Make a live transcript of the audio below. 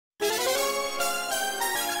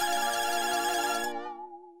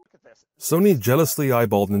Sony jealously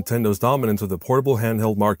eyeballed Nintendo's dominance of the portable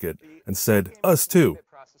handheld market and said, "Us too."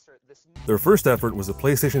 Their first effort was the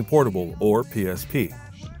PlayStation Portable, or PSP.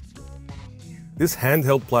 This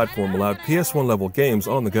handheld platform allowed PS1 level games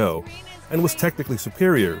on the go and was technically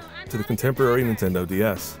superior to the contemporary Nintendo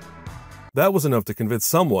DS. That was enough to convince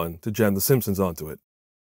someone to jam The Simpsons onto it.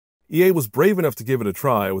 EA was brave enough to give it a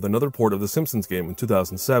try with another port of the Simpsons game in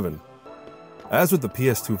 2007. As with the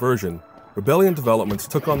PS2 version, Rebellion Developments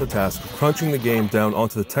took on the task of crunching the game down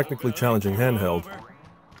onto the technically challenging handheld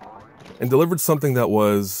and delivered something that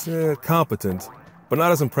was competent, but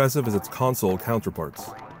not as impressive as its console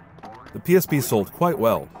counterparts. The PSP sold quite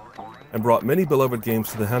well and brought many beloved games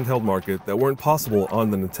to the handheld market that weren't possible on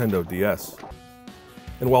the Nintendo DS.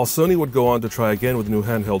 And while Sony would go on to try again with a new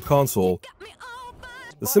handheld console,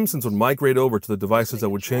 The Simpsons would migrate over to the devices that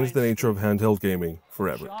would change the nature of handheld gaming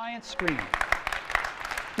forever. Giant screen.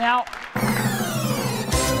 Now,